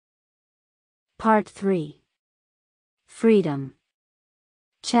Part 3. Freedom.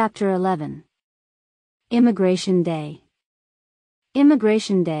 Chapter 11. Immigration Day.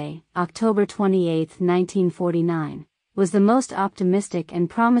 Immigration Day, October 28, 1949, was the most optimistic and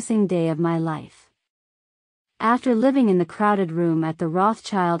promising day of my life. After living in the crowded room at the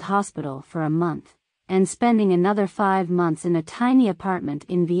Rothschild Hospital for a month, and spending another 5 months in a tiny apartment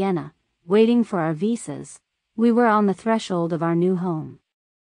in Vienna, waiting for our visas, we were on the threshold of our new home.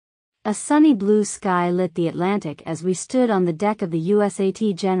 A sunny blue sky lit the Atlantic as we stood on the deck of the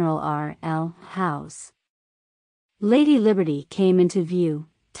USAT General R.L. House. Lady Liberty came into view,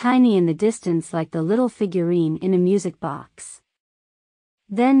 tiny in the distance like the little figurine in a music box.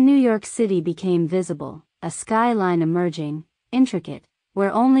 Then New York City became visible, a skyline emerging, intricate,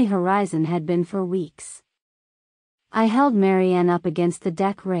 where only horizon had been for weeks. I held Marianne up against the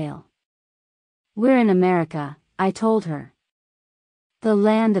deck rail. "We're in America," I told her. "The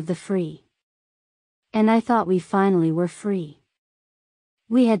land of the free." And I thought we finally were free.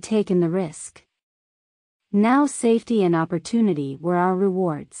 We had taken the risk. Now safety and opportunity were our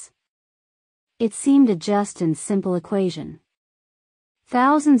rewards. It seemed a just and simple equation.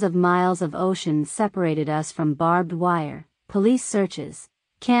 Thousands of miles of ocean separated us from barbed wire, police searches,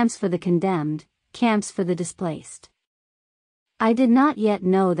 camps for the condemned, camps for the displaced. I did not yet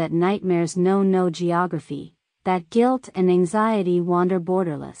know that nightmares know no geography, that guilt and anxiety wander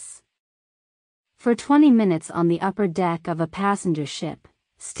borderless. For 20 minutes on the upper deck of a passenger ship,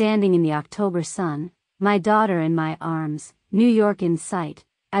 standing in the October sun, my daughter in my arms, New York in sight,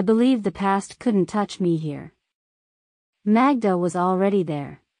 I believed the past couldn't touch me here. Magda was already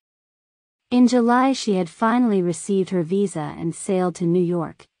there. In July she had finally received her visa and sailed to New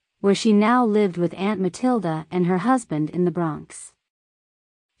York, where she now lived with Aunt Matilda and her husband in the Bronx.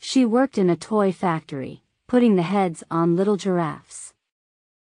 She worked in a toy factory, putting the heads on little giraffes.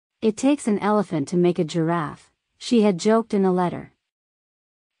 "It takes an elephant to make a giraffe," she had joked in a letter.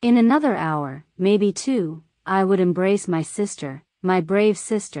 In another hour, maybe 2, I would embrace my sister, my brave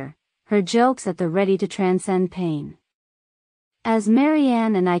sister, her jokes at the ready to transcend pain. As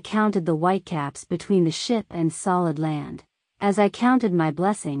Marianne and I counted the whitecaps between the ship and solid land, as I counted my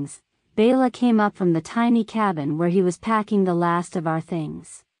blessings, Bela came up from the tiny cabin where he was packing the last of our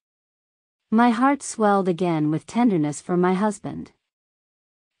things. My heart swelled again with tenderness for my husband.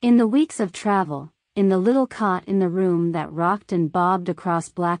 In the weeks of travel, in the little cot in the room that rocked and bobbed across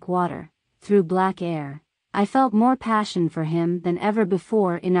black water, through black air, I felt more passion for him than ever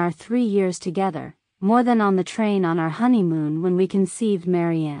before in our 3 years together, more than on the train on our honeymoon when we conceived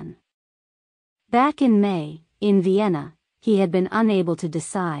Marianne. Back in May, in Vienna, he had been unable to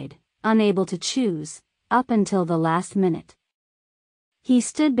decide, unable to choose, up until the last minute. He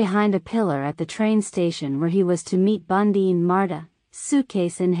stood behind a pillar at the train station where he was to meet Bundy and Marta,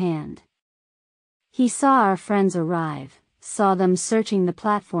 suitcase in hand. He saw our friends arrive, saw them searching the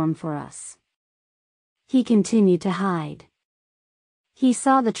platform for us. He continued to hide. He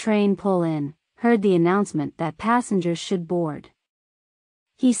saw the train pull in, heard the announcement that passengers should board.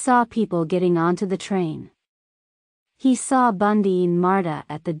 He saw people getting onto the train. He saw Bundy and Marta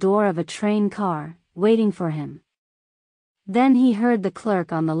at the door of a train car, waiting for him. Then he heard the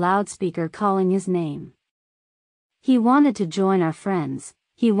clerk on the loudspeaker calling his name. He wanted to join our friends,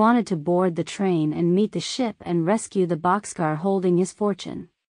 he wanted to board the train and meet the ship and rescue the boxcar holding his fortune.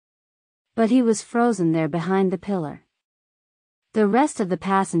 But he was frozen there behind the pillar. The rest of the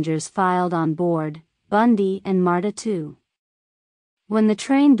passengers filed on board, Bundy and Marta too. When the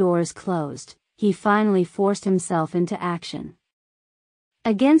train doors closed, he finally forced himself into action.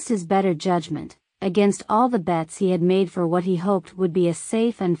 Against his better judgment, against all the bets he had made for what he hoped would be a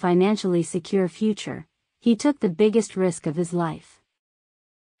safe and financially secure future, he took the biggest risk of his life.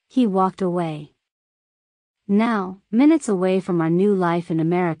 He walked away. Now, minutes away from our new life in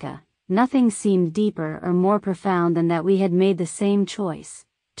America, nothing seemed deeper or more profound than that we had made the same choice,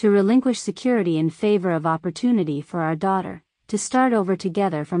 to relinquish security in favor of opportunity for our daughter, to start over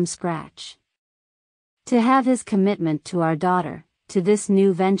together from scratch. To have his commitment to our daughter, to this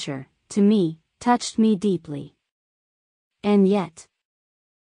new venture, to me, touched me deeply. And yet,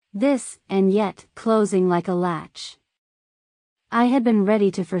 closing like a latch. I had been ready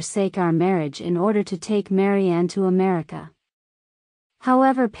to forsake our marriage in order to take Marianne to America.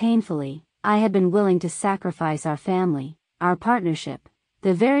 However painfully, I had been willing to sacrifice our family, our partnership,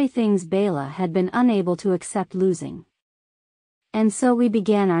 the very things Bela had been unable to accept losing. And so we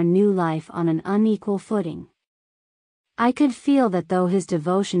began our new life on an unequal footing. I could feel that though his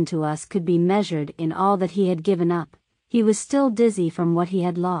devotion to us could be measured in all that he had given up, he was still dizzy from what he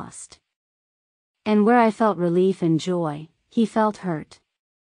had lost. And where I felt relief and joy, he felt hurt.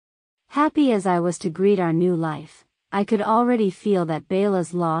 Happy as I was to greet our new life, I could already feel that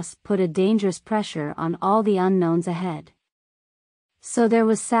Bela's loss put a dangerous pressure on all the unknowns ahead. So there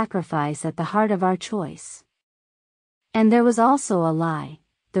was sacrifice at the heart of our choice. And there was also a lie,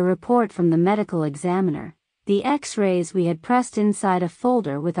 the report from the medical examiner, the X-rays we had pressed inside a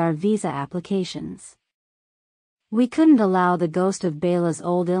folder with our visa applications. We couldn't allow the ghost of Bela's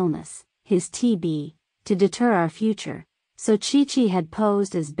old illness, his TB, to deter our future, so Chi-Chi had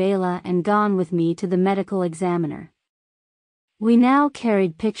posed as Bela and gone with me to the medical examiner. We now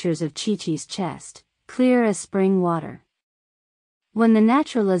carried pictures of Chi-Chi's chest, clear as spring water. When the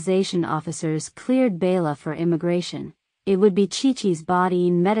naturalization officers cleared Bela for immigration, it would be Chi-Chi's body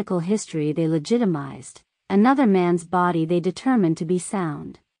and medical history they legitimized, another man's body they determined to be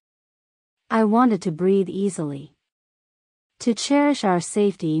sound. I wanted to breathe easily. To cherish our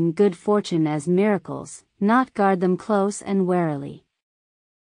safety and good fortune as miracles, not guard them close and warily.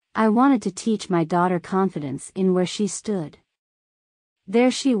 I wanted to teach my daughter confidence in where she stood. There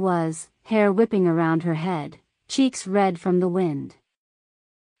she was, hair whipping around her head, cheeks red from the wind.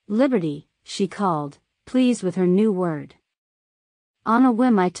 Liberty, she called, pleased with her new word. On a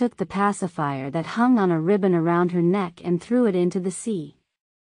whim I took the pacifier that hung on a ribbon around her neck and threw it into the sea.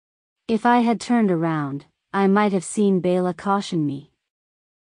 If I had turned around, I might have seen Bela caution me.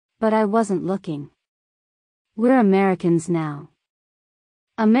 But I wasn't looking. We're Americans now.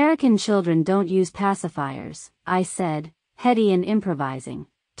 American children don't use pacifiers, I said, heady and improvising,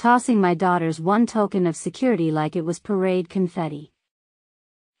 tossing my daughters one token of security like it was parade confetti.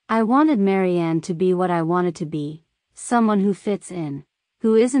 I wanted Marianne to be what I wanted to be, someone who fits in,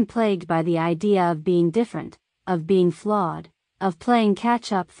 who isn't plagued by the idea of being different, of being flawed, of playing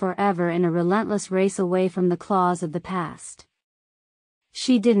catch-up forever in a relentless race away from the claws of the past.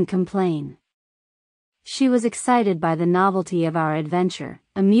 She didn't complain. She was excited by the novelty of our adventure,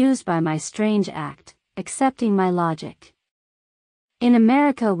 amused by my strange act, accepting my logic. In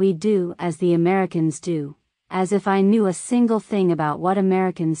America we do as the Americans do, as if I knew a single thing about what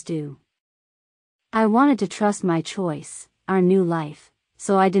Americans do. I wanted to trust my choice, our new life,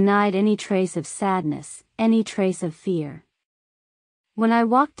 so I denied any trace of sadness, any trace of fear. When I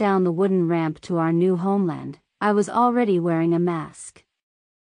walked down the wooden ramp to our new homeland, I was already wearing a mask.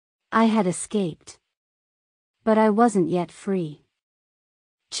 I had escaped. But I wasn't yet free.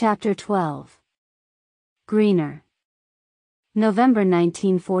 Chapter 12. Greener. November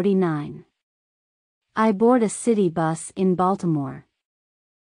 1949. I board a city bus in Baltimore.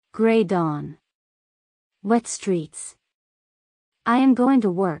 Gray dawn. Wet streets. I am going to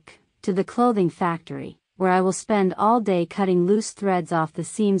work, to the clothing factory, where I will spend all day cutting loose threads off the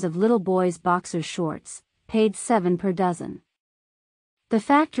seams of little boys' boxer shorts, paid 7 per dozen. The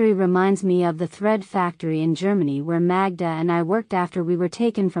factory reminds me of the thread factory in Germany where Magda and I worked after we were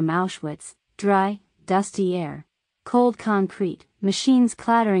taken from Auschwitz, dry, dusty air, cold concrete, machines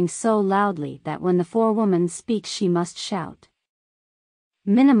clattering so loudly that when the forewoman speaks she must shout.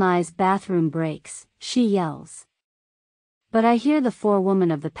 Minimize bathroom breaks, she yells. But I hear the forewoman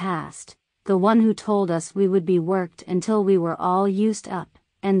of the past, the one who told us we would be worked until we were all used up,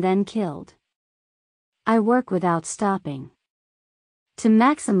 and then killed. I work without stopping. To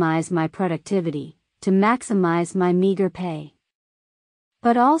maximize my productivity, to maximize my meager pay.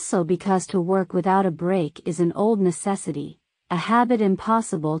 But also because to work without a break is an old necessity, a habit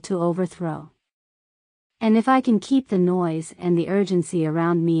impossible to overthrow. And if I can keep the noise and the urgency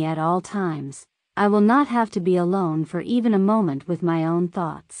around me at all times, I will not have to be alone for even a moment with my own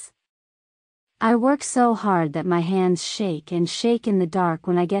thoughts. I work so hard that my hands shake and shake in the dark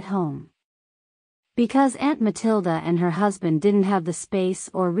when I get home. Because Aunt Matilda and her husband didn't have the space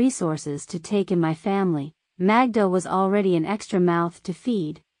or resources to take in my family, Magda was already an extra mouth to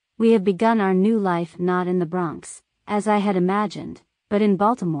feed. We have begun our new life not in the Bronx, as I had imagined, but in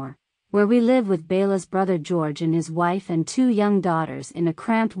Baltimore, where we live with Bela's brother George and his wife and 2 young daughters in a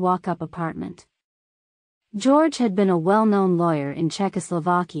cramped walk-up apartment. George had been a well-known lawyer in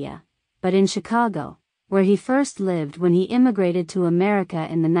Czechoslovakia, but in Chicago, where he first lived when he immigrated to America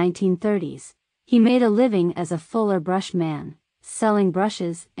in the 1930s, he made a living as a fuller brush man, selling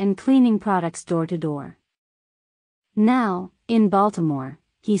brushes and cleaning products door to door. Now, in Baltimore,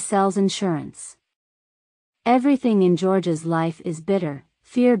 he sells insurance. Everything in George's life is bitter,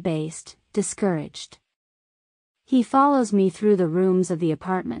 fear-based, discouraged. He follows me through the rooms of the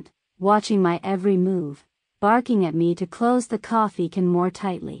apartment, watching my every move, barking at me to close the coffee can more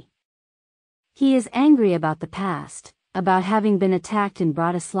tightly. He is angry about the past, about having been attacked in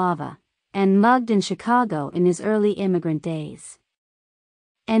Bratislava, and mugged in Chicago in his early immigrant days.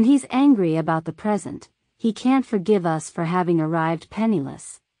 And he's angry about the present. He can't forgive us for having arrived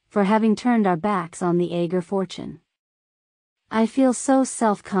penniless, for having turned our backs on the Eger fortune. I feel so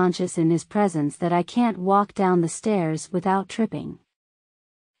self-conscious in his presence that I can't walk down the stairs without tripping.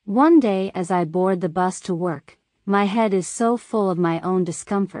 One day as I board the bus to work, my head is so full of my own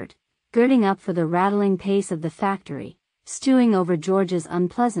discomfort, girding up for the rattling pace of the factory, stewing over George's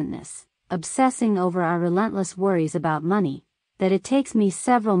unpleasantness, obsessing over our relentless worries about money, that it takes me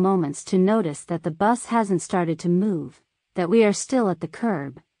several moments to notice that the bus hasn't started to move, that we are still at the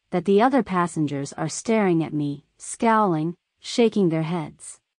curb, that the other passengers are staring at me, scowling, shaking their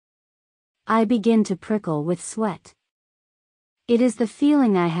heads. I begin to prickle with sweat. It is the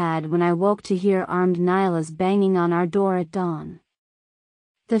feeling I had when I woke to hear armed nihilists banging on our door at dawn.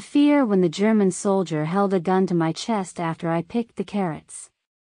 The fear when the German soldier held a gun to my chest after I picked the carrots.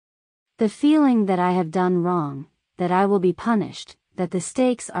 The feeling that I have done wrong, that I will be punished, that the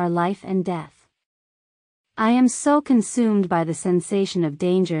stakes are life and death. I am so consumed by the sensation of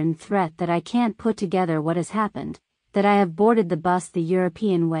danger and threat that I can't put together what has happened, that I have boarded the bus the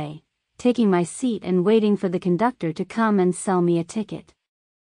European way, taking my seat and waiting for the conductor to come and sell me a ticket.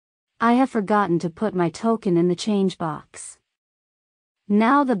 I have forgotten to put my token in the change box.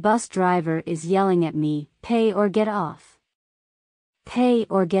 Now the bus driver is yelling at me, "Pay or get off. Pay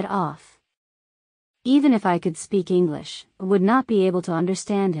or get off." Even if I could speak English, I would not be able to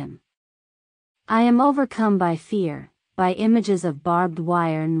understand him. I am overcome by fear, by images of barbed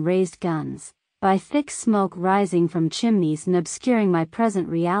wire and raised guns, by thick smoke rising from chimneys and obscuring my present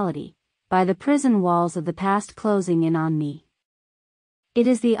reality, by the prison walls of the past closing in on me. It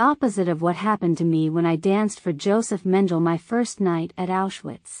is the opposite of what happened to me when I danced for Josef Mengele my first night at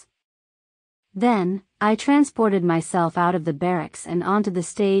Auschwitz. Then, I transported myself out of the barracks and onto the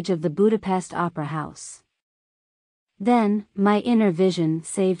stage of the Budapest Opera House. Then, my inner vision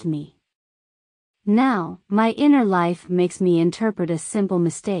saved me. Now, my inner life makes me interpret a simple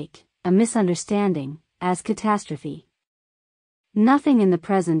mistake, a misunderstanding, as catastrophe. Nothing in the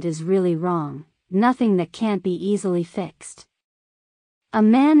present is really wrong, nothing that can't be easily fixed. A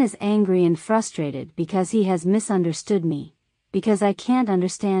man is angry and frustrated because he has misunderstood me, because I can't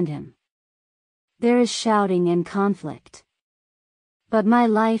understand him. There is shouting and conflict. But my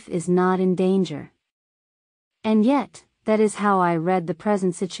life is not in danger. And yet, that is how I read the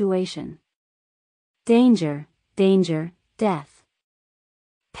present situation. Danger, danger, death.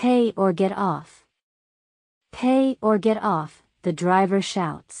 Pay or get off. Pay or get off, the driver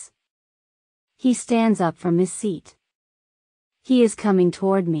shouts. He stands up from his seat. He is coming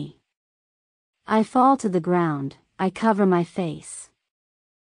toward me. I fall to the ground, I cover my face.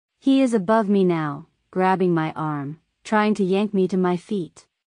 He is above me now, grabbing my arm, trying to yank me to my feet.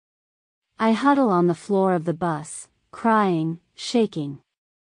 I huddle on the floor of the bus, crying, shaking.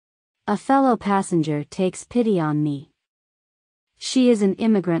 A fellow passenger takes pity on me. She is an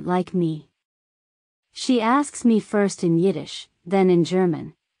immigrant like me. She asks me first in Yiddish, then in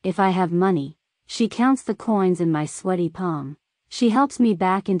German, if I have money. She counts the coins in my sweaty palm. She helps me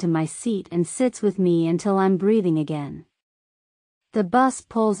back into my seat and sits with me until I'm breathing again. The bus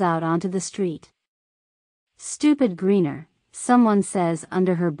pulls out onto the street. "Stupid Greener," someone says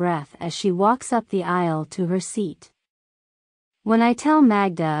under her breath as she walks up the aisle to her seat. When I tell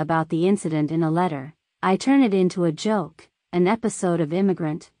Magda about the incident in a letter, I turn it into a joke, an episode of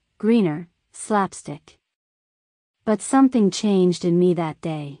immigrant, Greener, slapstick. But something changed in me that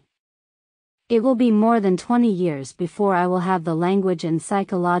day. It will be more than 20 years before I will have the language and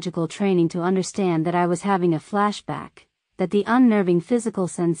psychological training to understand that I was having a flashback, that the unnerving physical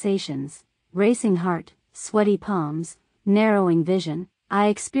sensations, racing heart, sweaty palms, narrowing vision, I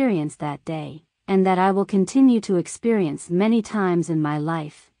experienced that day, and that I will continue to experience many times in my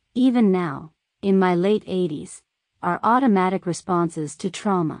life, even now, in my late 80s, are automatic responses to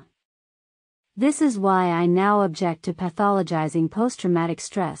trauma. This is why I now object to pathologizing post-traumatic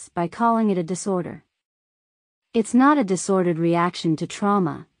stress by calling it a disorder. It's not a disordered reaction to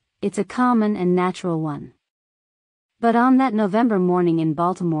trauma, it's a common and natural one. But on that November morning in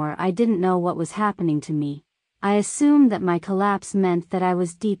Baltimore, I didn't know what was happening to me. I assumed that my collapse meant that I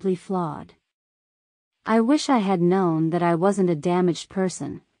was deeply flawed. I wish I had known that I wasn't a damaged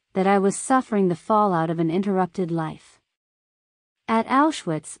person, that I was suffering the fallout of an interrupted life. At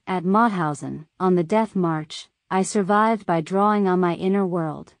Auschwitz, at Mauthausen, on the death march, I survived by drawing on my inner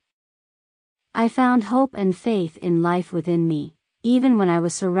world. I found hope and faith in life within me, even when I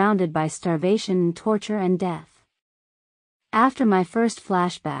was surrounded by starvation and torture and death. After my first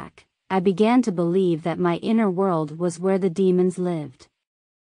flashback, I began to believe that my inner world was where the demons lived.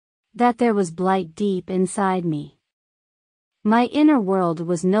 That there was blight deep inside me. My inner world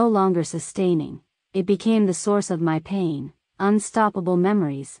was no longer sustaining, it became the source of my pain, unstoppable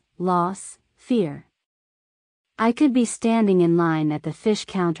memories, loss, fear. I could be standing in line at the fish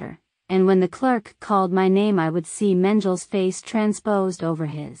counter, and when the clerk called my name I would see Mengele's face transposed over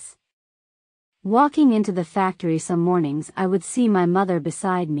his. Walking into the factory some mornings I would see my mother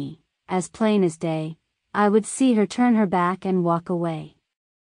beside me, as plain as day. I would see her turn her back and walk away.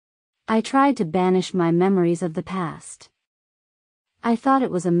 I tried to banish my memories of the past. I thought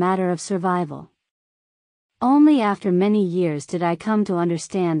it was a matter of survival. Only after many years did I come to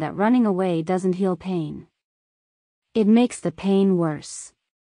understand that running away doesn't heal pain. It makes the pain worse.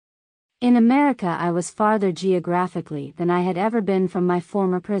 In America I was farther geographically than I had ever been from my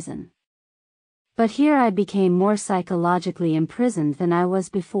former prison. But here I became more psychologically imprisoned than I was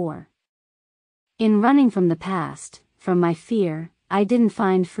before. In running from the past, from my fear, I didn't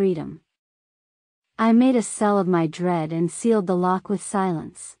find freedom. I made a cell of my dread and sealed the lock with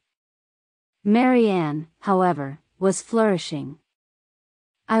silence. Marianne, however, was flourishing.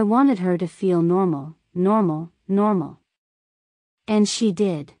 I wanted her to feel normal. And she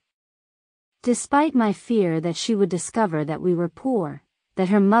did. Despite my fear that she would discover that we were poor, that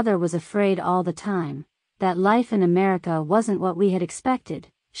her mother was afraid all the time, that life in America wasn't what we had expected,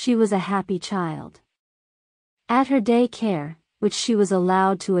 she was a happy child. At her daycare, which she was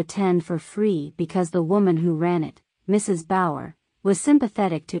allowed to attend for free because the woman who ran it, Mrs. Bauer, was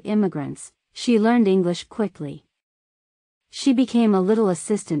sympathetic to immigrants, she learned English quickly. She became a little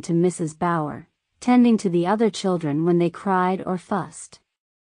assistant to Mrs. Bauer, tending to the other children when they cried or fussed.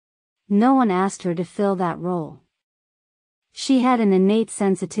 No one asked her to fill that role. She had an innate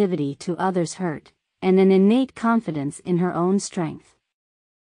sensitivity to others' hurt, and an innate confidence in her own strength.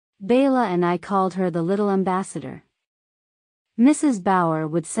 Bela and I called her the little ambassador. Mrs. Bauer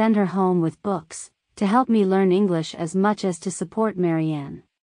would send her home with books, to help me learn English as much as to support Marianne.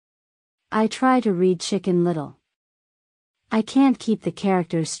 I try to read Chicken Little. I can't keep the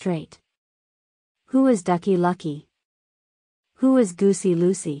characters straight. Who is Ducky Lucky? Who is Goosey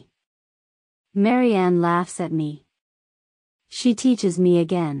Lucy? Marianne laughs at me. She teaches me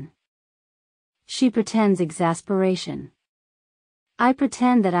again. She pretends exasperation. I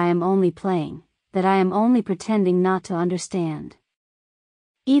pretend that I am only playing, that I am only pretending not to understand.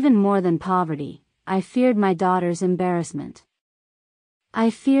 Even more than poverty, I feared my daughter's embarrassment. I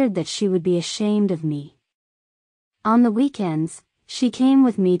feared that she would be ashamed of me. On the weekends, she came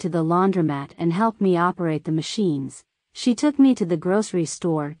with me to the laundromat and helped me operate the machines. She took me to the grocery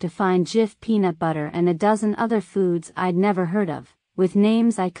store to find Jif peanut butter and a dozen other foods I'd never heard of, with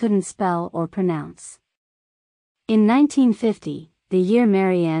names I couldn't spell or pronounce. In 1950, the year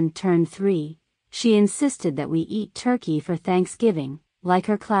Marianne turned 3, she insisted that we eat turkey for Thanksgiving, like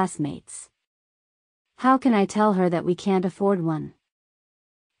her classmates. How can I tell her that we can't afford one?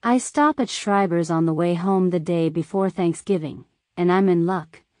 I stop at Schreiber's on the way home the day before Thanksgiving, and I'm in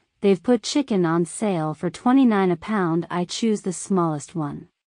luck. They've put chicken on sale for $29 a pound. I choose the smallest one.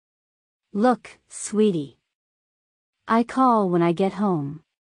 Look, sweetie. I call when I get home.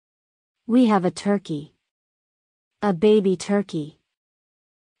 We have a turkey. A baby turkey.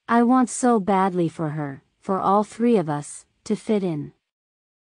 I want so badly for her, for all 3 of us, to fit in.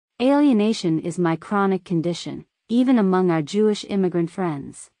 Alienation is my chronic condition, even among our Jewish immigrant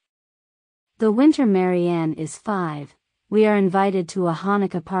friends. The winter Marianne is 5. We are invited to a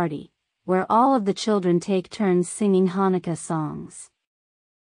Hanukkah party, where all of the children take turns singing Hanukkah songs.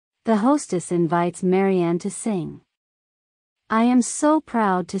 The hostess invites Marianne to sing. I am so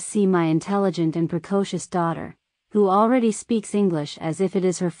proud to see my intelligent and precocious daughter, who already speaks English as if it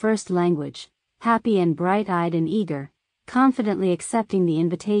is her first language, happy and bright-eyed and eager, confidently accepting the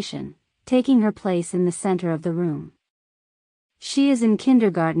invitation, taking her place in the center of the room. She is in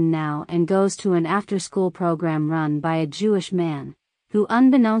kindergarten now and goes to an after-school program run by a Jewish man, who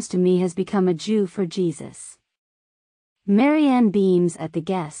unbeknownst to me has become a Jew for Jesus. Marianne beams at the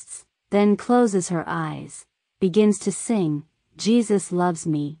guests, then closes her eyes, begins to sing, "Jesus loves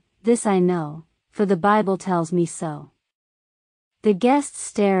me, this I know, for the Bible tells me so." The guests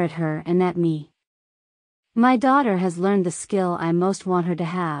stare at her and at me. My daughter has learned the skill I most want her to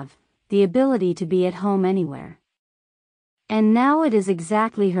have, the ability to be at home anywhere. And now it is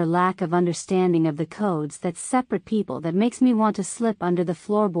exactly her lack of understanding of the codes that separate people that makes me want to slip under the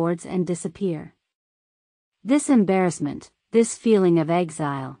floorboards and disappear. This embarrassment, this feeling of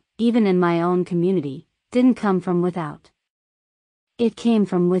exile, even in my own community, didn't come from without. It came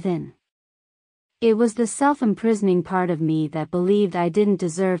from within. It was the self-imprisoning part of me that believed I didn't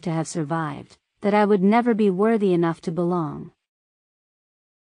deserve to have survived, that I would never be worthy enough to belong.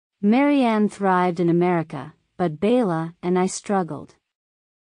 Marianne thrived in America, but Bela and I struggled.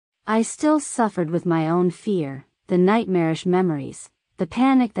 I still suffered with my own fear, the nightmarish memories, the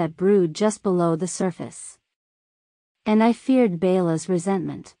panic that brewed just below the surface. And I feared Bela's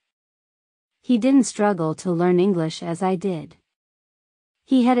resentment. He didn't struggle to learn English as I did.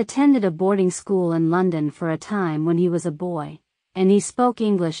 He had attended a boarding school in London for a time when he was a boy, and he spoke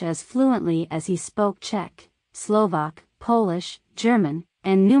English as fluently as he spoke Czech, Slovak, Polish, German,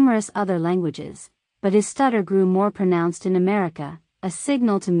 and numerous other languages, but his stutter grew more pronounced in America, a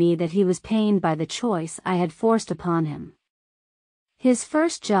signal to me that he was pained by the choice I had forced upon him. His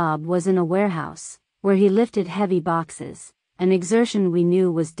first job was in a warehouse, where he lifted heavy boxes, an exertion we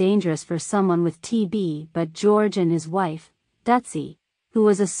knew was dangerous for someone with TB, but George and his wife, Dutsie, who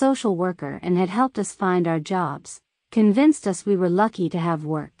was a social worker and had helped us find our jobs, convinced us we were lucky to have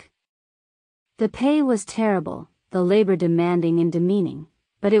work. The pay was terrible, the labor demanding and demeaning,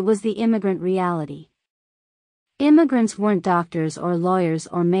 but it was the immigrant reality. Immigrants weren't doctors or lawyers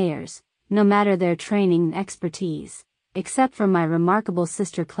or mayors, no matter their training and expertise, except for my remarkable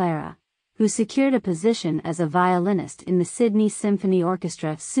sister Clara, who secured a position as a violinist in the Sydney Symphony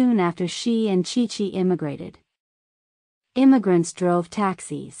Orchestra soon after she and Chi-Chi immigrated. Immigrants drove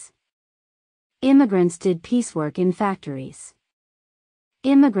taxis. Immigrants did piecework in factories.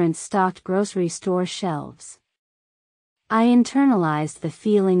 Immigrants stocked grocery store shelves. I internalized the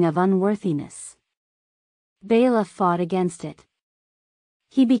feeling of unworthiness. Bela fought against it.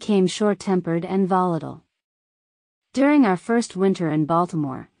 He became short-tempered and volatile. During our first winter in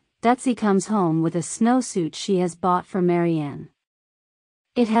Baltimore, Dutsie comes home with a snowsuit she has bought for Marianne.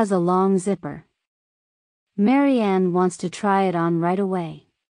 It has a long zipper. Marianne wants to try it on right away.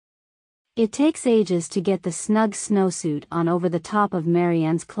 It takes ages to get the snug snowsuit on over the top of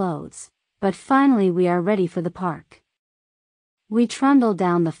Marianne's clothes, but finally we are ready for the park. We trundle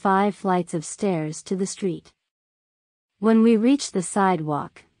down the 5 flights of stairs to the street. When we reach the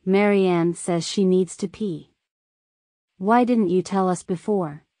sidewalk, Marianne says she needs to pee. Why didn't you tell us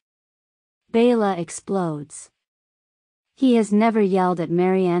before? Bela explodes. He has never yelled at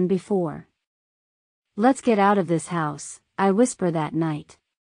Marianne before. Let's get out of this house, I whisper that night.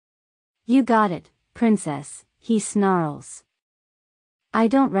 You got it, princess, he snarls. I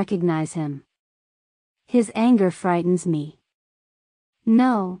don't recognize him. His anger frightens me.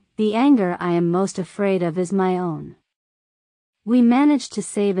 No, the anger I am most afraid of is my own. We managed to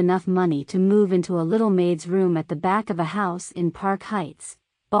save enough money to move into a little maid's room at the back of a house in Park Heights,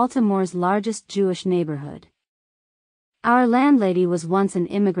 Baltimore's largest Jewish neighborhood. Our landlady was once an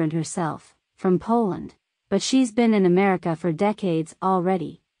immigrant herself, from Poland, but she's been in America for decades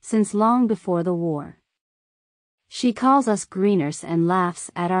already, since long before the war. She calls us greeners and laughs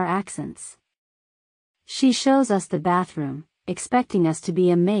at our accents. She shows us the bathroom, expecting us to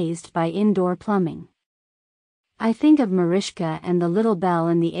be amazed by indoor plumbing. I think of Mariska and the little bell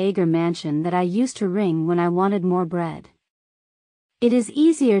in the Eger mansion that I used to ring when I wanted more bread. It is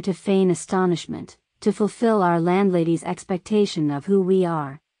easier to feign astonishment, to fulfill our landlady's expectation of who we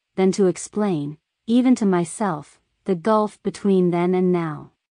are, than to explain, even to myself, the gulf between then and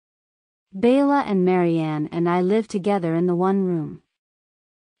now. Bela and Marianne and I live together in the one room.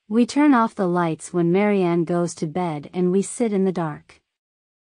 We turn off the lights when Marianne goes to bed and we sit in the dark.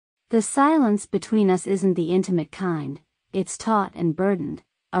 The silence between us isn't the intimate kind, it's taut and burdened,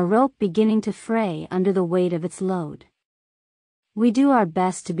 a rope beginning to fray under the weight of its load. We do our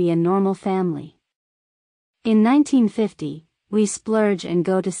best to be a normal family. In 1950, we splurge and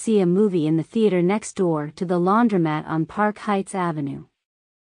go to see a movie in the theater next door to the laundromat on Park Heights Avenue.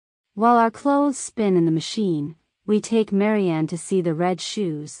 While our clothes spin in the machine, we take Marianne to see The Red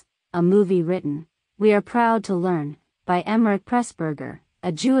Shoes, a movie written, we are proud to learn, by Emmerich Pressburger,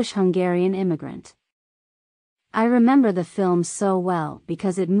 a Jewish-Hungarian immigrant. I remember the film so well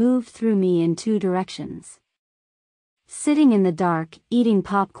because it moved through me in 2 directions. Sitting in the dark, eating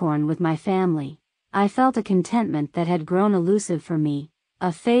popcorn with my family, I felt a contentment that had grown elusive for me,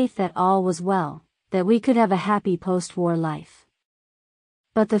 a faith that all was well, that we could have a happy post-war life.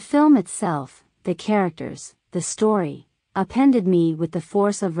 But the film itself, the characters, the story, appended me with the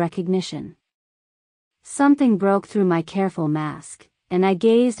force of recognition. Something broke through my careful mask, and I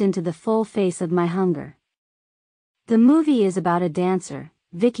gazed into the full face of my hunger. The movie is about a dancer,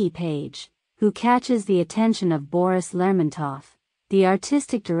 Vicky Page, who catches the attention of Boris Lermontov, the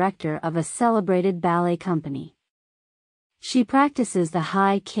artistic director of a celebrated ballet company. She practices the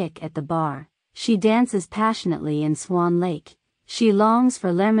high kick at the bar, she dances passionately in Swan Lake, she longs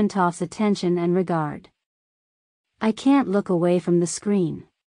for Lermontov's attention and regard. I can't look away from the screen.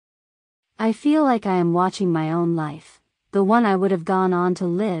 I feel like I am watching my own life, the one I would have gone on to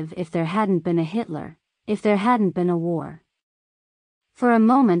live if there hadn't been a Hitler, if there hadn't been a war. For a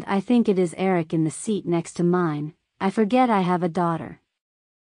moment I think it is Eric in the seat next to mine, I forget I have a daughter.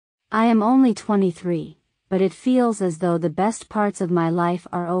 I am only 23, but it feels as though the best parts of my life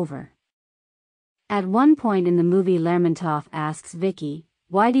are over. At one point in the movie, Lermontov asks Vicky,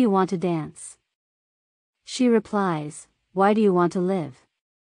 "Why do you want to dance?" She replies, "Why do you want to live?"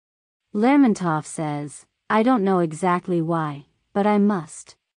 Lermontov says, "I don't know exactly why, but I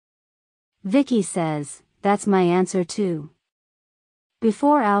must." Vicky says, "That's my answer too.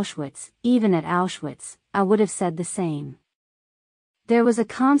 Before Auschwitz, even at Auschwitz, I would have said the same. There was a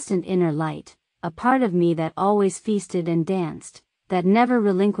constant inner light, a part of me that always feasted and danced, that never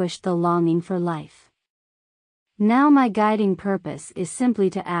relinquished the longing for life. Now my guiding purpose is simply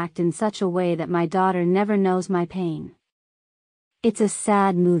to act in such a way that my daughter never knows my pain." It's a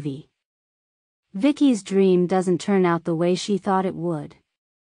sad movie. Vicky's dream doesn't turn out the way she thought it would.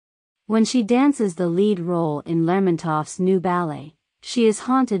 When she dances the lead role in Lermontov's new ballet, she is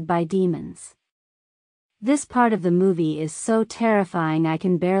haunted by demons. This part of the movie is so terrifying I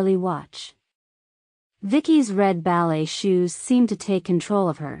can barely watch. Vicky's red ballet shoes seem to take control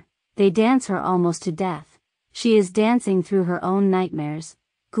of her. They dance her almost to death. She is dancing through her own nightmares,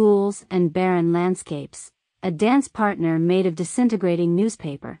 ghouls and barren landscapes, a dance partner made of disintegrating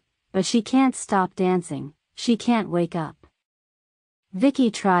newspaper, but she can't stop dancing, she can't wake up.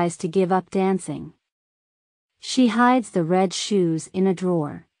 Vicky tries to give up dancing. She hides the red shoes in a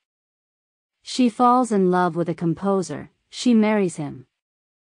drawer. She falls in love with a composer, she marries him.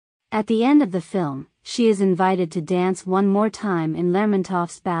 At the end of the film, she is invited to dance one more time in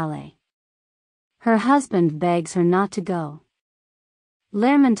Lermontov's ballet. Her husband begs her not to go.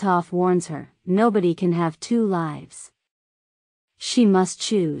 Lermontov warns her, nobody can have two lives. She must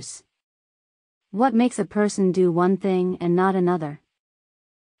choose. What makes a person do one thing and not another?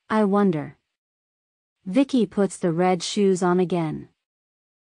 I wonder. Vicky puts the red shoes on again.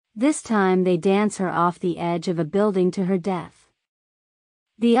 This time they dance her off the edge of a building to her death.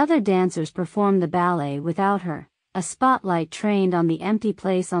 The other dancers perform the ballet without her, a spotlight trained on the empty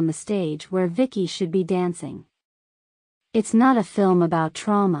place on the stage where Vicky should be dancing. It's not a film about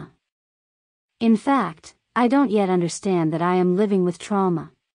trauma. In fact, I don't yet understand that I am living with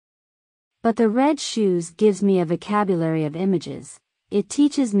trauma. But the red shoes gives me a vocabulary of images. It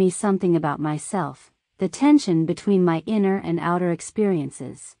teaches me something about myself, the tension between my inner and outer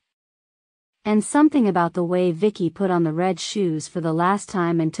experiences. And something about the way Vicky put on the red shoes for the last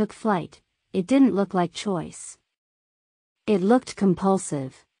time and took flight. It didn't look like choice. It looked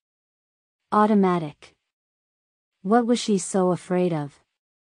compulsive. Automatic. What was she so afraid of?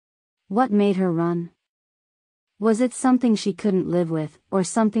 What made her run? Was it something she couldn't live with, or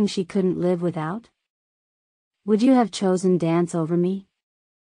something she couldn't live without? Would you have chosen dance over me?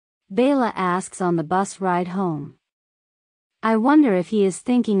 Bela asks on the bus ride home. I wonder if he is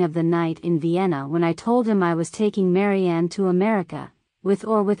thinking of the night in Vienna when I told him I was taking Marianne to America, with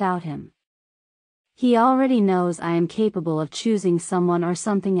or without him. He already knows I am capable of choosing someone or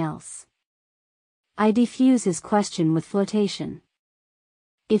something else. I defuse his question with flirtation.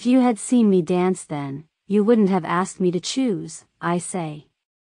 If you had seen me dance then, you wouldn't have asked me to choose, I say.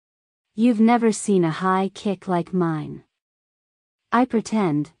 You've never seen a high kick like mine. I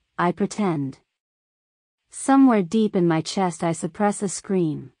pretend. Somewhere deep in my chest I suppress a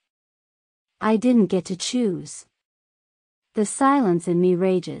scream. I didn't get to choose. The silence in me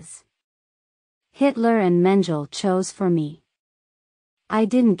rages. Hitler and Mengele chose for me. I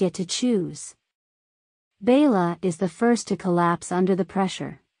didn't get to choose. Bela is the first to collapse under the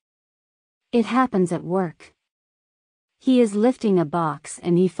pressure. It happens at work. He is lifting a box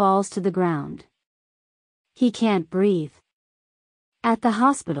and he falls to the ground. He can't breathe. At the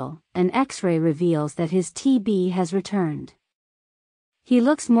hospital, an X-ray reveals that his TB has returned. He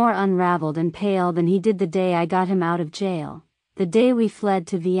looks more unraveled and pale than he did the day I got him out of jail, the day we fled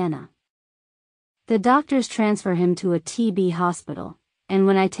to Vienna. The doctors transfer him to a TB hospital, and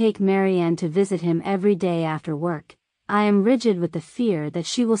when I take Marianne to visit him every day after work, I am rigid with the fear that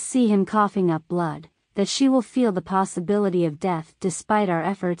she will see him coughing up blood, that she will feel the possibility of death despite our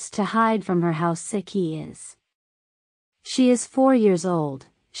efforts to hide from her how sick he is. She is 4 years old,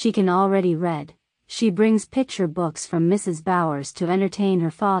 she can already read, she brings picture books from Mrs. Bowers to entertain her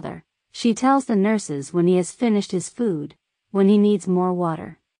father, she tells the nurses when he has finished his food, when he needs more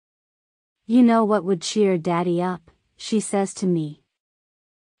water. You know what would cheer Daddy up, she says to me.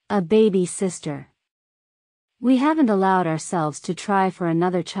 A baby sister. We haven't allowed ourselves to try for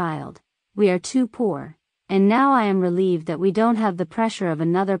another child, we are too poor, and now I am relieved that we don't have the pressure of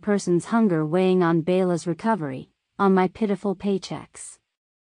another person's hunger weighing on Bela's recovery, on my pitiful paychecks.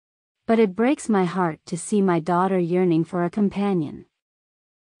 But it breaks my heart to see my daughter yearning for a companion.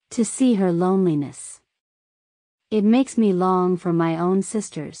 To see her loneliness. It makes me long for my own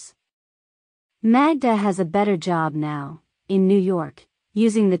sisters. Magda has a better job now, in New York,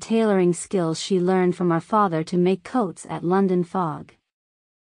 using the tailoring skills she learned from our father to make coats at London Fog.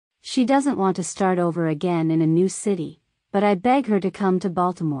 She doesn't want to start over again in a new city, but I beg her to come to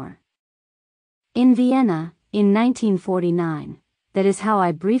Baltimore. In Vienna, in 1949, that is how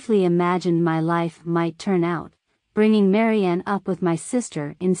I briefly imagined my life might turn out, bringing Marianne up with my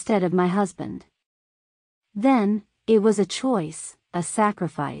sister instead of my husband. Then, it was a choice, a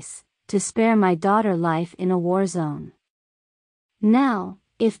sacrifice, to spare my daughter life in a war zone. Now,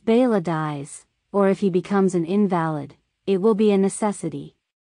 if Bela dies, or if he becomes an invalid, it will be a necessity.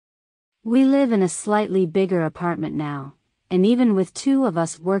 We live in a slightly bigger apartment now, and even with two of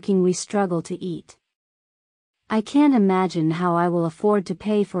us working we struggle to eat. I can't imagine how I will afford to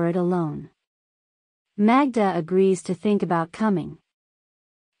pay for it alone. Magda agrees to think about coming.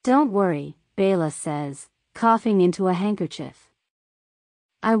 Don't worry, Bela says, coughing into a handkerchief.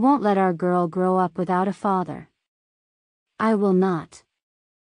 I won't let our girl grow up without a father. I will not.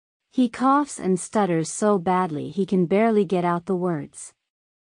 He coughs and stutters so badly he can barely get out the words.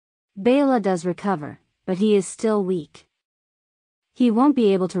 Bela does recover, but he is still weak. He won't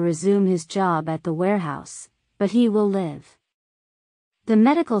be able to resume his job at the warehouse, but he will live. The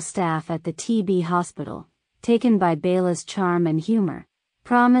medical staff at the TB hospital, taken by Bela's charm and humor,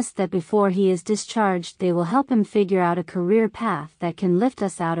 promise that before he is discharged they will help him figure out a career path that can lift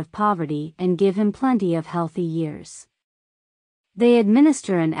us out of poverty and give him plenty of healthy years. They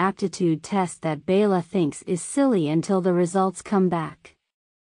administer an aptitude test that Bela thinks is silly until the results come back.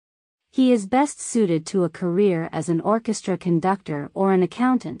 He is best suited to a career as an orchestra conductor or an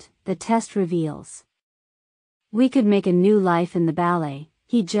accountant, the test reveals. We could make a new life in the ballet,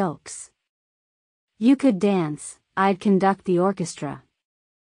 he jokes. You could dance, I'd conduct the orchestra.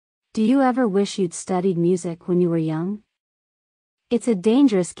 Do you ever wish you'd studied music when you were young? It's a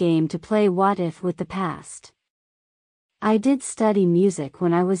dangerous game to play what if with the past. I did study music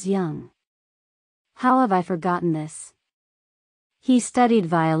when I was young. How have I forgotten this? He studied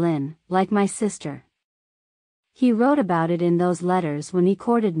violin, like my sister. He wrote about it in those letters when he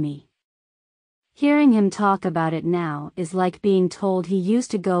courted me. Hearing him talk about it now is like being told he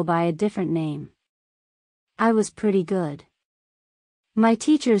used to go by a different name. I was pretty good. My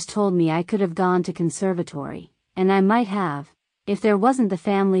teachers told me I could have gone to conservatory, and I might have, if there wasn't the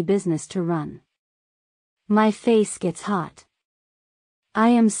family business to run. My face gets hot. I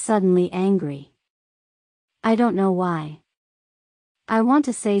am suddenly angry. I don't know why. I want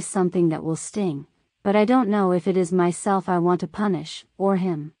to say something that will sting, but I don't know if it is myself I want to punish, or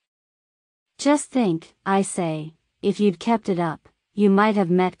him. Just think, I say, if you'd kept it up, you might have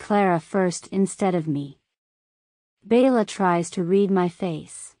met Clara first instead of me. Bela tries to read my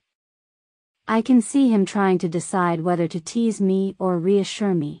face. I can see him trying to decide whether to tease me or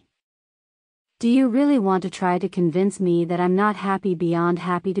reassure me. Do you really want to try to convince me that I'm not happy beyond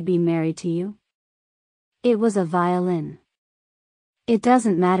happy to be married to you? It was a violin. It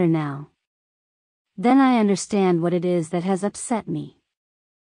doesn't matter now. Then I understand what it is that has upset me.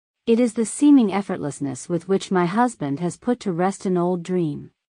 It is the seeming effortlessness with which my husband has put to rest an old dream.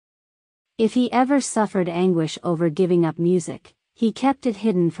 If he ever suffered anguish over giving up music, he kept it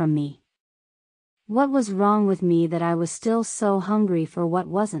hidden from me. What was wrong with me that I was still so hungry for what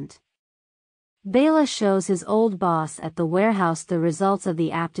wasn't? Bela shows his old boss at the warehouse the results of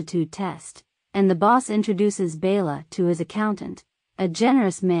the aptitude test, and the boss introduces Bela to his accountant, a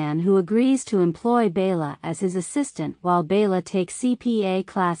generous man who agrees to employ Bela as his assistant while Bela takes CPA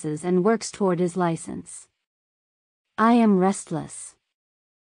classes and works toward his license. I am restless.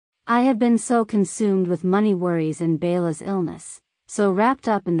 I have been so consumed with money worries and Bela's illness, so wrapped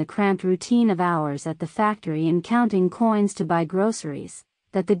up in the cramped routine of hours at the factory and counting coins to buy groceries,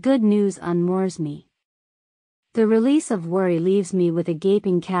 that the good news unmoors me. The release of worry leaves me with a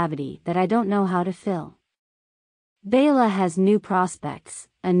gaping cavity that I don't know how to fill. Bela has new prospects,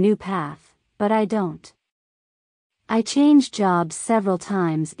 a new path, but I don't. I changed jobs several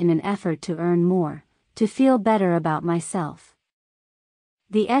times in an effort to earn more, to feel better about myself.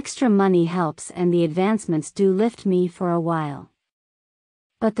 The extra money helps and the advancements do lift me for a while.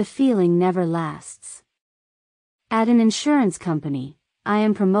 But the feeling never lasts. At an insurance company, I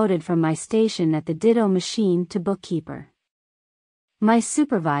am promoted from my station at the ditto machine to bookkeeper. My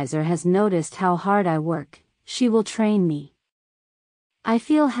supervisor has noticed how hard I work, she will train me. I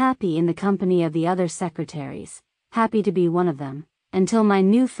feel happy in the company of the other secretaries, happy to be one of them, until my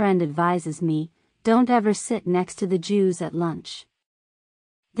new friend advises me, don't ever sit next to the Jews at lunch.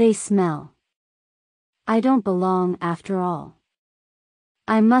 They smell. I don't belong after all.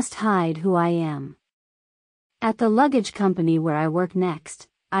 I must hide who I am. At the luggage company where I work next,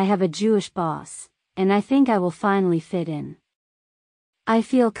 I have a Jewish boss, and I think I will finally fit in. I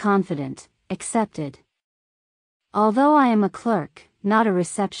feel confident, accepted. Although I am a clerk, not a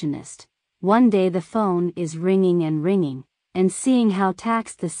receptionist, one day the phone is ringing, and seeing how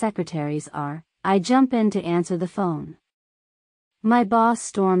taxed the secretaries are, I jump in to answer the phone. My boss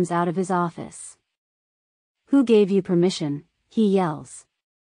storms out of his office. "Who gave you permission?" he yells.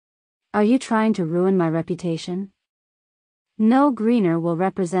 "Are you trying to ruin my reputation? No greener will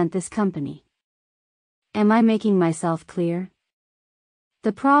represent this company." Am I making myself clear?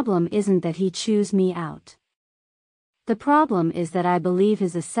 The problem isn't that he chews me out. The problem is that I believe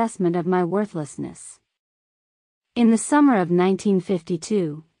his assessment of my worthlessness. In the summer of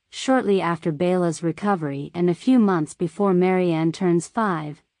 1952, shortly after Bela's recovery and a few months before Marianne turns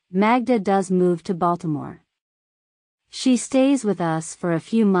 5, Magda does move to Baltimore. She stays with us for a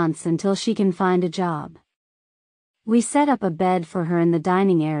few months until she can find a job. We set up a bed for her in the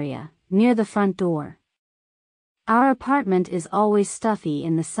dining area, near the front door. Our apartment is always stuffy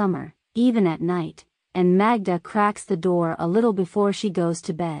in the summer, even at night, and Magda cracks the door a little before she goes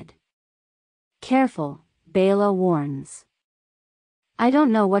to bed. "Careful," Bela warns. "I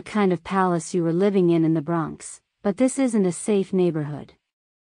don't know what kind of palace you were living in the Bronx, but this isn't a safe neighborhood.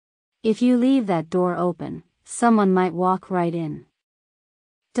 If you leave that door open, someone might walk right in."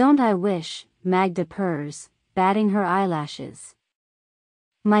 "Don't I wish," Magda purrs, batting her eyelashes.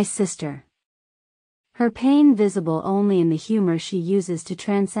 "My sister." Her pain visible only in the humor she uses to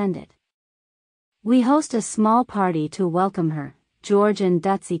transcend it. We host a small party to welcome her. George and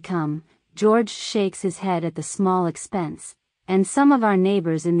Dutzy come. George shakes his head at the small expense, and some of our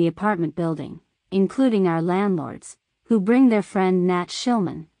neighbors in the apartment building, including our landlords, who bring their friend Nat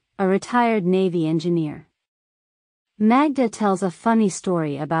Shillman, a retired Navy engineer. Magda tells a funny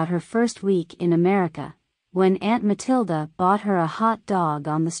story about her first week in America, when Aunt Matilda bought her a hot dog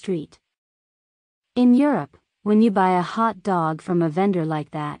on the street. In Europe, when you buy a hot dog from a vendor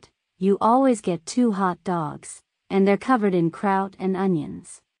like that, you always get 2 hot dogs, and they're covered in kraut and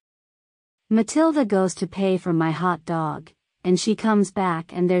onions. Matilda goes to pay for my hot dog, and she comes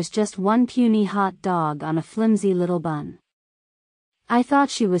back and there's just one puny hot dog on a flimsy little bun. I thought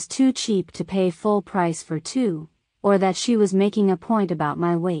she was too cheap to pay full price for 2, or that she was making a point about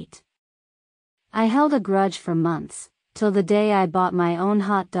my weight. I held a grudge for months, till the day I bought my own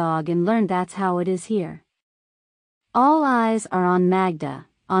hot dog and learned that's how it is here. All eyes are on Magda,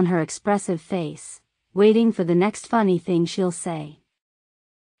 on her expressive face, waiting for the next funny thing she'll say.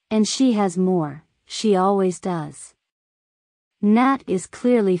 And she has more, she always does. Nat is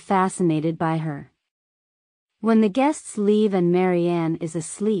clearly fascinated by her. When the guests leave and Marianne is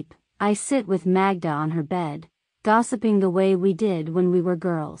asleep, I sit with Magda on her bed, gossiping the way we did when we were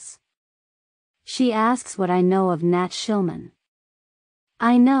girls. She asks what I know of Nat Shillman.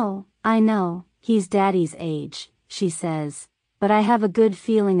 I know, he's Daddy's age," she says, "but I have a good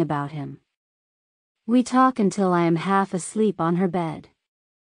feeling about him." We talk until I am half asleep on her bed.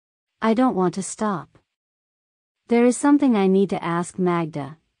 I don't want to stop. There is something I need to ask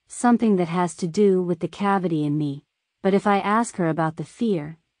Magda, something that has to do with the cavity in me, but if I ask her about the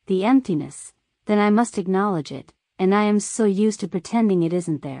fear, the emptiness, then I must acknowledge it, and I am so used to pretending it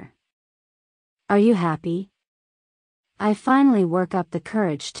isn't there. "Are you happy?" I finally work up the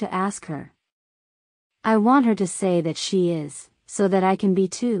courage to ask her. I want her to say that she is, so that I can be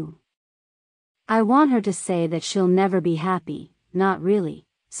too. I want her to say that she'll never be happy, not really,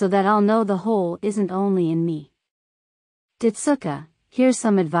 so that I'll know the hole isn't only in me. "Ditsuka, here's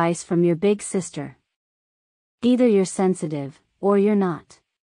some advice from your big sister. Either you're sensitive, or you're not.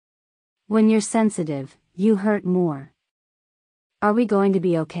 When you're sensitive, you hurt more. Are we going to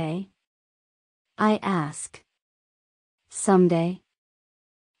be okay?" I ask. "Someday?"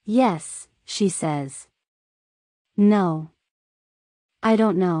 "Yes," she says. "No. I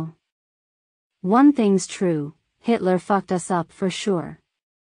don't know. One thing's true, Hitler fucked us up for sure."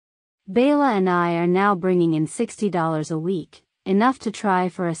 Bela and I are now bringing in $60 a week, enough to try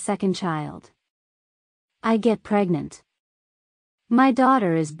for a second child. I get pregnant. My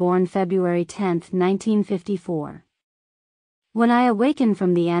daughter is born February 10, 1954. When I awaken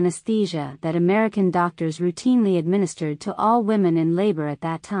from the anesthesia that American doctors routinely administered to all women in labor at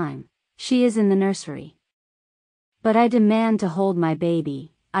that time, she is in the nursery. But I demand to hold my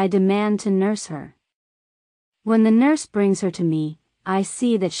baby, I demand to nurse her. When the nurse brings her to me, I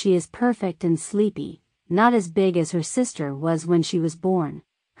see that she is perfect and sleepy, not as big as her sister was when she was born,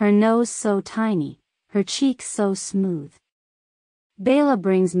 her nose so tiny, her cheeks so smooth. Bela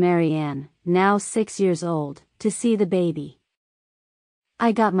brings Marianne, now 6 years old, to see the baby.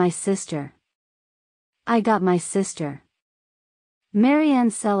 "I got my sister." I got my sister. Marianne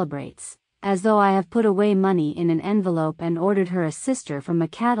celebrates, as though I have put away money in an envelope and ordered her a sister from a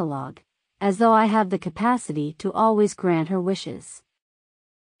catalogue, as though I have the capacity to always grant her wishes.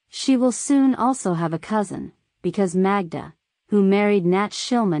 She will soon also have a cousin, because Magda, who married Nat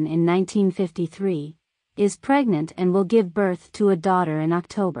Schillman in 1953, is pregnant and will give birth to a daughter in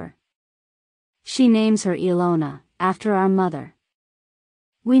October. She names her Ilona, after our mother.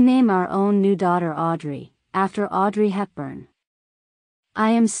 We name our own new daughter Audrey, after Audrey Hepburn. I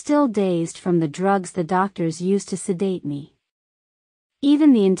am still dazed from the drugs the doctors used to sedate me.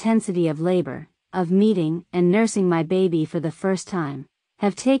 Even the intensity of labor, of meeting and nursing my baby for the first time,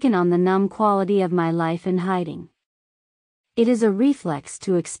 have taken on the numb quality of my life in hiding. It is a reflex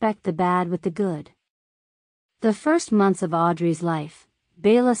to expect the bad with the good. The first months of Audrey's life,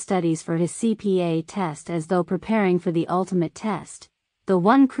 Bela studies for his CPA test as though preparing for the ultimate test, the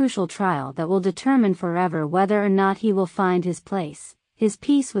one crucial trial that will determine forever whether or not he will find his place, his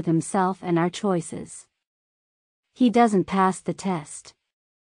peace with himself and our choices. He doesn't pass the test.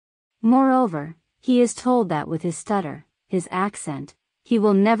 Moreover, he is told that with his stutter, his accent, he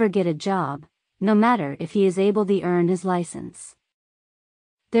will never get a job, no matter if he is able to earn his license.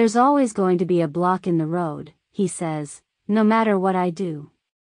 There's always going to be a block in the road, he says, no matter what I do.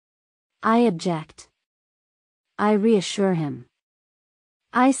 I object. I reassure him.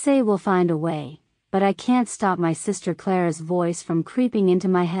 I say we'll find a way, but I can't stop my sister Clara's voice from creeping into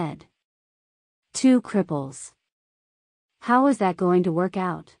my head. 2 cripples. How is that going to work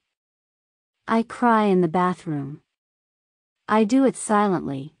out? I cry in the bathroom. I do it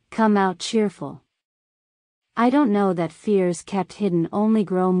silently, come out cheerful. I don't know that fears kept hidden only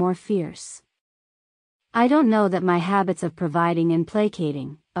grow more fierce. I don't know that my habits of providing and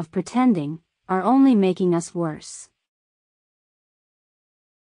placating, of pretending, are only making us worse.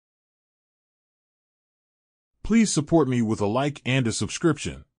 Please support me with a like and a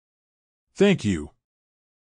subscription. Thank you.